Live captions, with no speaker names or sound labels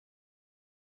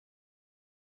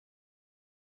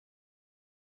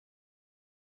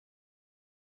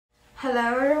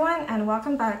Hello everyone and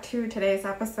welcome back to today's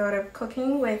episode of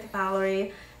Cooking with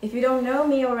Valerie. If you don't know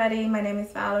me already, my name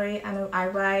is Valerie and I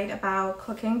write about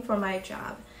cooking for my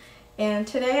job. And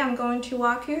today I'm going to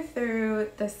walk you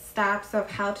through the steps of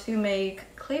how to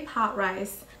make clay pot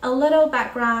rice. A little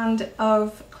background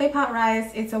of clay pot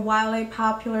rice. It's a wildly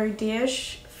popular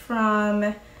dish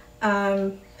from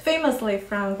famously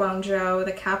from Guangzhou,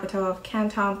 the capital of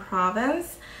Canton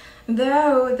province.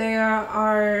 Though there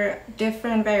are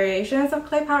different variations of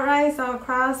clay pot rice all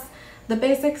across, the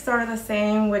basics are the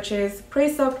same, which is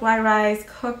pre-soaked white rice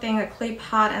cooked in a clay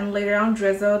pot and later on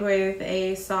drizzled with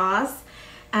a sauce.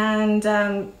 And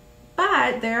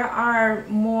but there are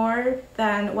more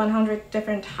than 100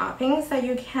 different toppings that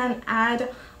you can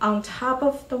add on top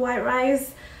of the white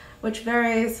rice, which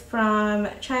varies from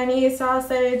Chinese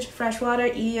sausage,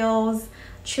 freshwater eels,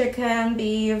 chicken,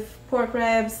 beef, pork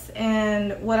ribs,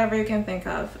 and whatever you can think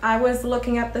of. I was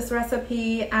looking at this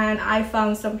recipe and I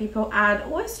found some people add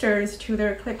oysters to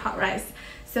their clay pot rice.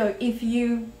 So if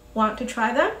you want to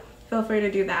try them, feel free to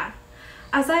do that.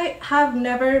 As I have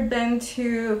never been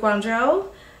to Guangzhou,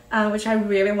 which I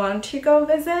really want to go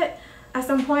visit at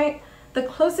some point, the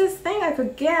closest thing I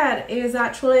could get is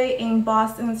actually in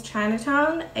Boston's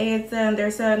Chinatown.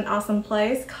 There's an awesome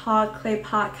place called Clay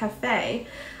Pot Cafe,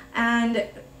 and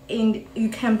you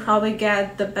can probably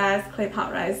get the best clay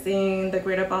pot rice in the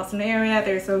greater Boston area.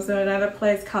 There's also another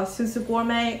place called Susu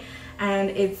Gourmet, and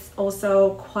it's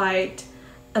also quite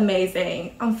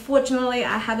amazing. Unfortunately,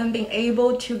 I haven't been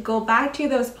able to go back to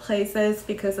those places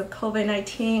because of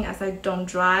COVID-19, as I don't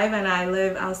drive and I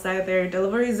live outside their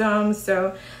delivery zone.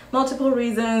 So multiple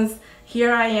reasons,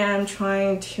 here I am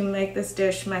trying to make this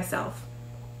dish myself.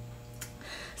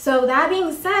 So that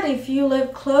being said, if you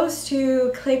live close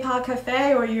to Clay Pot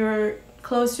Cafe or you're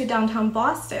close to downtown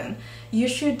Boston, you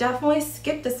should definitely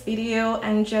skip this video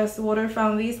and just order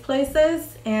from these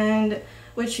places, and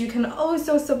which you can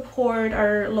also support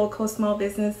our local small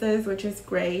businesses, which is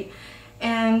great.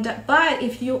 But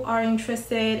if you are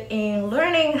interested in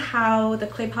learning how the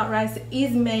clay pot rice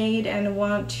is made and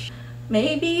want to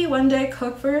maybe one day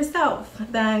cook for yourself,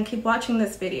 then keep watching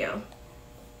this video.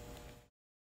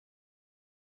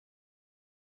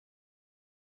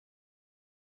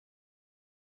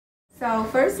 So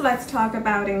first, let's talk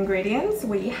about ingredients.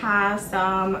 We have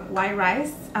some white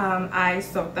rice. I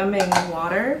soaked them in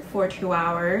water for 2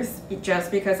 hours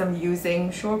just because I'm using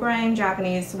short grain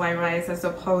Japanese white rice as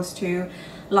opposed to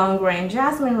long grain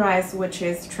jasmine rice, which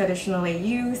is traditionally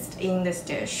used in this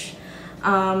dish.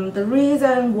 The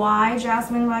reason why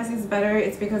jasmine rice is better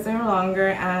is because they're longer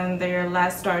and they're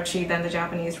less starchy than the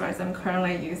Japanese rice I'm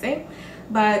currently using.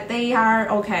 But they are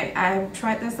okay. I've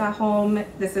tried this at home.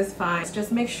 This is fine.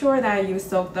 Just make sure that you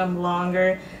soak them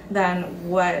longer than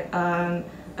what a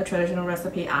traditional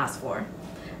recipe asks for.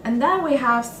 And then we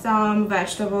have some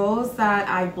vegetables that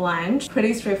I blanch.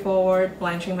 Pretty straightforward,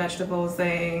 blanching vegetables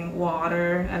in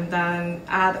water and then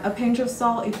add a pinch of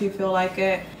salt if you feel like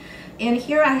it. And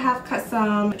here I have cut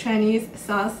some Chinese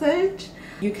sausage.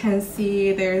 You can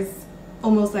see there's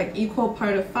almost like equal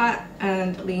part of fat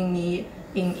and lean meat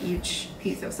in each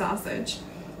piece of sausage.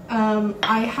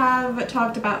 I have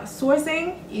talked about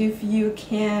sourcing. If you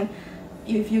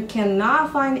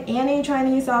cannot find any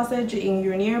Chinese sausage in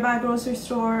your nearby grocery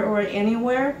store or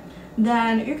anywhere,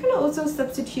 then you can also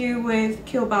substitute with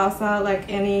kielbasa, like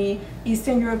any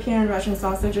Eastern European Russian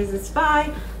sausages is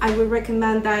fine. I would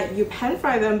recommend that you pan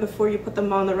fry them before you put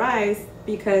them on the rice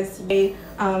because the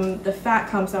fat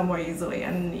comes out more easily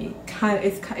and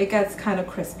it gets kind of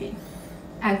crispy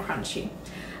and crunchy.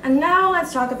 And now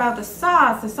let's talk about the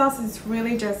sauce. The sauce is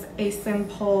really just a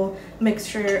simple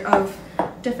mixture of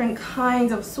different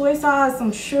kinds of soy sauce,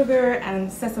 some sugar,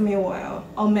 and sesame oil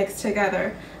all mixed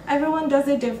together. Everyone does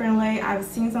it differently. I've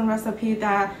seen some recipe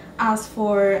that asks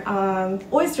for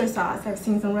oyster sauce. I've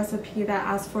seen some recipe that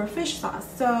asks for fish sauce.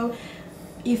 So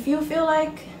if you feel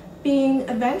like being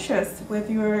adventurous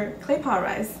with your clay pot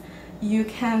rice, you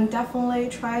can definitely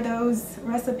try those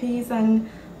recipes and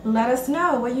let us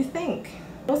know what you think.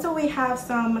 Also, we have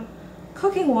some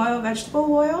cooking oil,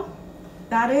 vegetable oil.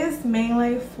 That is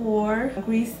mainly for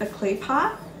grease the clay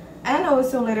pot, and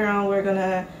also later on we're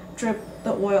gonna drip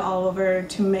the oil all over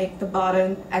to make the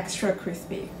bottom extra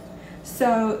crispy.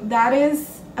 So that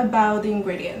is about the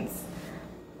ingredients.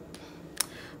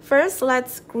 First,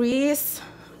 let's grease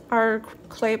our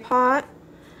clay pot.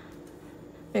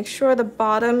 Make sure the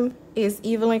bottom is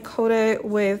evenly coated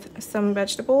with some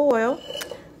vegetable oil.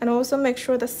 And also make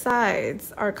sure the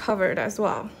sides are covered as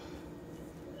well.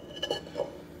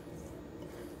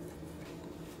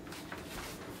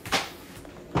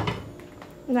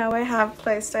 Now I have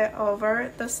placed it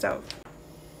over the stove.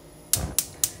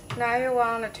 Now you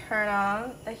want to turn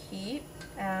on the heat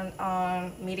and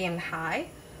on medium high.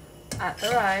 Add the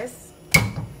rice.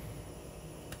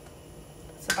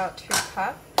 It's about 2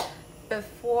 cups.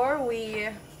 Before we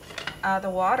add the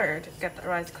water to get the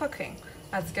rice cooking,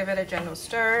 let's give it a gentle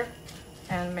stir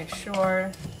and make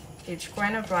sure each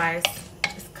grain of rice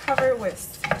is coated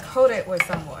with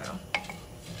some oil.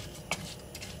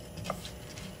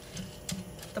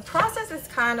 The process is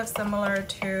kind of similar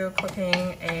to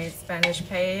cooking a Spanish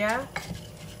paella,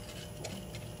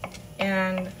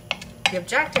 and the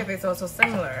objective is also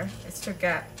similar. It's to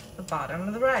get the bottom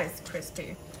of the rice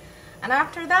crispy. And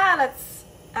after that, let's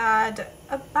add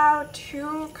about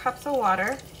 2 cups of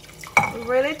water. It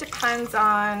really depends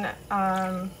on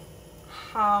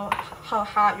how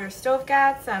hot your stove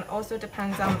gets, and also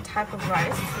depends on the type of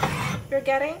rice you're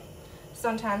getting.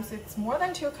 Sometimes it's more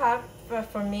than 2 cups, but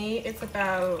for me it's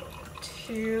about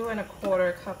 2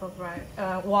 1/4 cups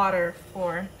of water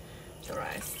for the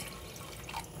rice.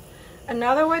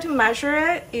 Another way to measure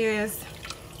it is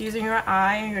using your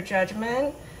eye and your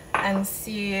judgment and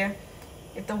see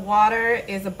if the water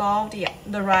is above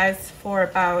the rice for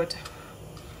about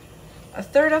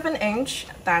 1/3 of an inch.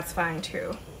 That's fine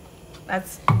too.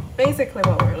 That's basically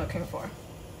what we're looking for.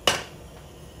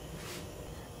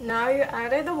 Now you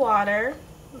added the water.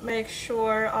 Make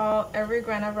sure every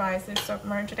grain of rice is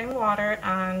submerged in water,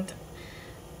 and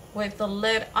with the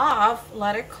lid off,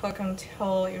 let it cook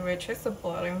until it reaches the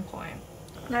boiling point.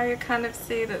 Now you kind of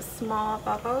see the small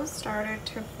bubbles started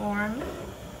to form,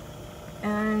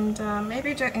 and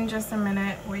maybe in just a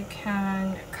minute we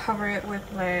can cover it with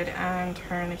lid and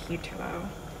turn the heat to low.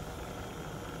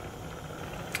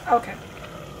 Okay,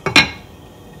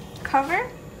 cover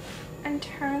and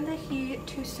turn the heat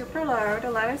to super low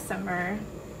to let it simmer.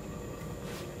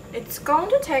 It's going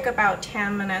to take about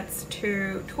 10 minutes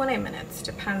to 20 minutes,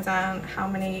 depends on how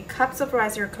many cups of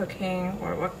rice you're cooking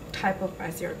or what type of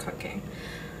rice you're cooking.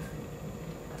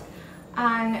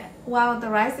 And while the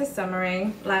rice is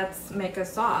simmering, let's make a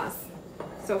sauce.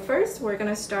 So first we're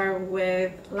gonna start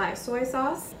with light soy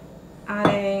sauce,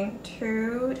 adding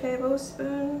 2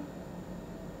 tablespoons.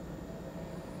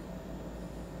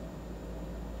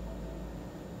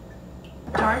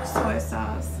 Dark soy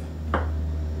sauce,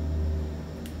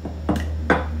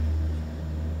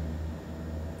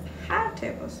 ½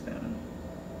 tablespoon.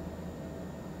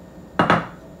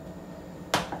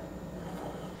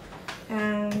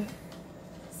 And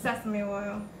sesame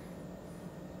oil,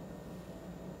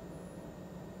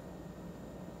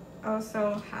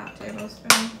 also ½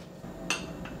 tablespoon.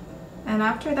 And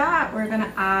after that, we're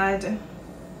gonna add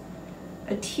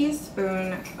a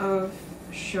teaspoon of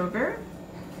sugar,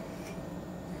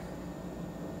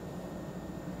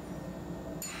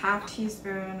 ½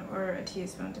 teaspoon or a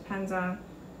teaspoon, depends on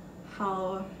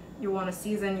how you want to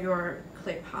season your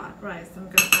clay pot rice. I'm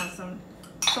gonna add some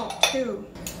salt too,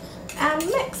 and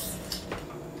mix.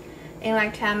 In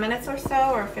like 10 minutes or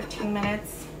so, or 15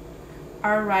 minutes,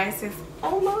 our rice is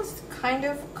almost kind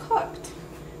of cooked.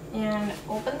 And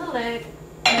open the lid,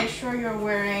 make sure you're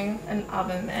wearing an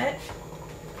oven mitt.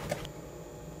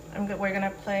 We're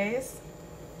gonna place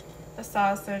the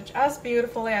sausage as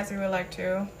beautifully as you would like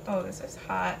to. Oh, this is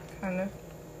hot, kind of.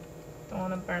 Don't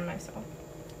want to burn myself.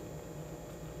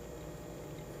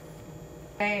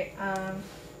 Okay,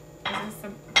 this is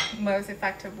the most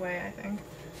effective way, I think.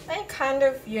 And kind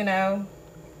of, you know,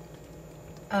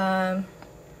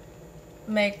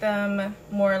 make them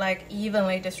more like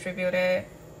evenly distributed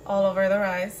all over the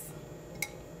rice.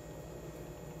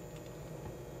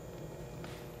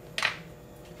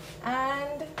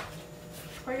 And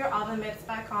put your oven mitts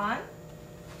back on.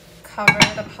 Cover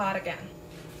the pot again.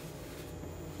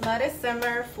 Let it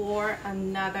simmer for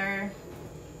another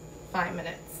 5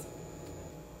 minutes.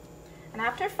 And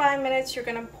after 5 minutes, you're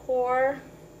gonna pour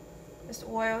this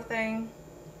oil thing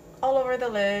all over the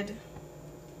lid,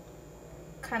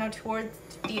 kind of towards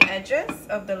the edges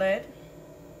of the lid.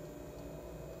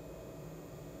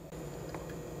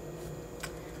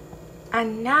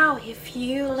 And now if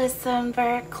you listen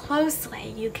very closely,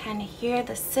 you can hear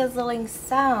the sizzling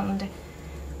sound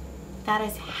that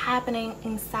is happening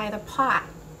inside the pot.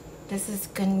 This is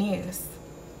good news.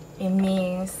 It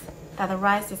means that the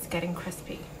rice is getting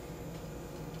crispy.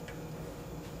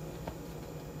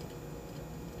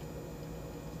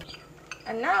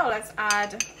 And now let's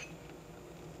add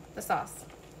the sauce.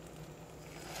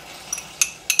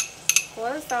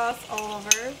 Pour the sauce all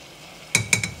over.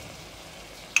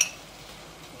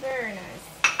 Very nice.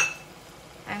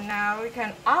 And now we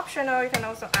can, optional, you can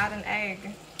also add an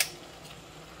egg.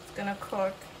 It's gonna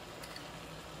cook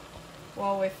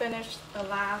while we finish the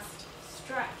last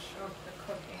stretch of the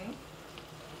cooking.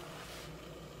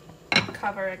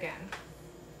 cover again.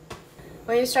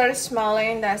 When you start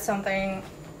smelling that something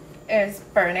is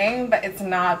burning, but it's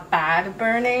not bad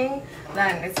burning,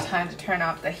 then it's time to turn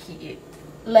off the heat.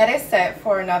 Let it sit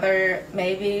for another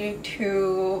maybe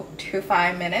 2 to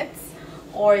 5 minutes.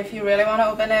 Or if you really want to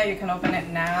open it, you can open it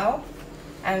now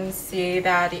and see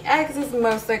that the eggs is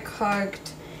mostly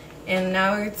cooked. And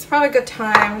now it's probably a good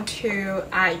time to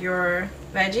add your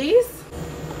veggies.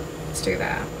 Let's do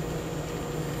that,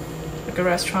 like a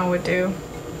restaurant would do,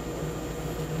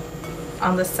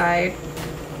 on the side.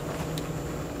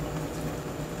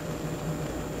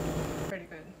 Pretty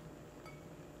good.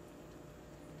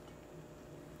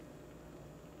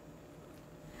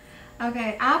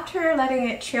 Okay, after letting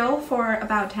it chill for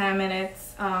about 10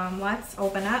 minutes, let's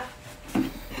open up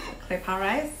clay pot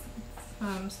rice.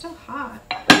 It's still hot.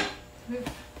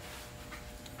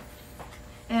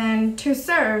 And to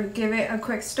serve, give it a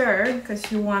quick stir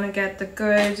because you want to get the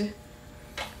good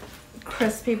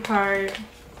crispy part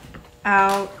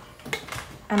out,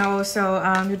 and also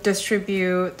you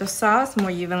distribute the sauce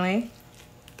more evenly.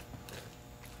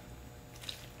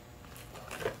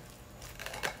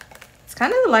 It's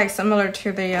kind of like similar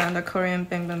to the Korean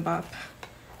bibimbap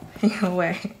in a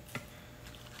way.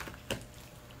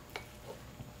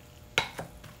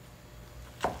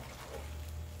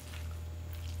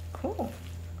 Cool.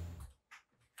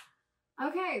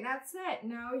 Okay, that's it.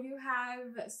 Now you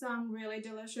have some really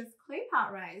delicious clay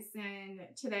pot rice, and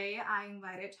today I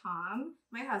invited Tom,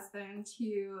 my husband,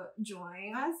 to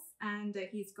join us, and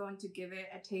he's going to give it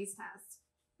a taste test.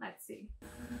 Let's see.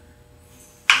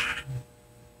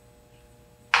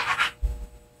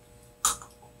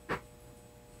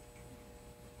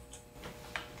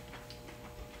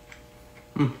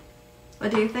 What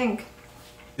do you think?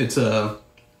 It's got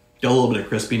a little bit of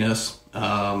crispiness,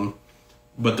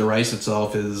 but the rice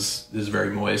itself is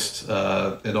very moist.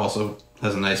 It also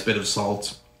has a nice bit of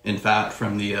salt and fat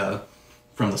from the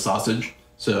sausage.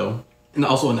 So, and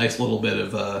also a nice little bit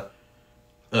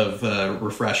of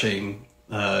refreshing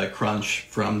crunch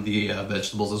from the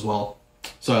vegetables as well.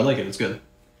 So I like it. It's good.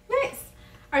 Nice.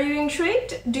 Are you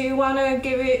intrigued? Do you want to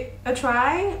give it a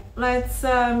try? Let's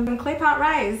clay pot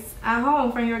rice at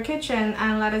home from your kitchen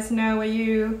and let us know what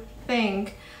you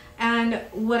think. And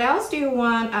what else do you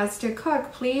want us to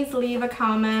cook? Please leave a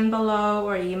comment below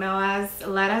or email us.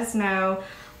 Let us know.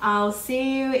 I'll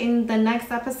see you in the next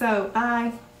episode.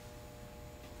 Bye.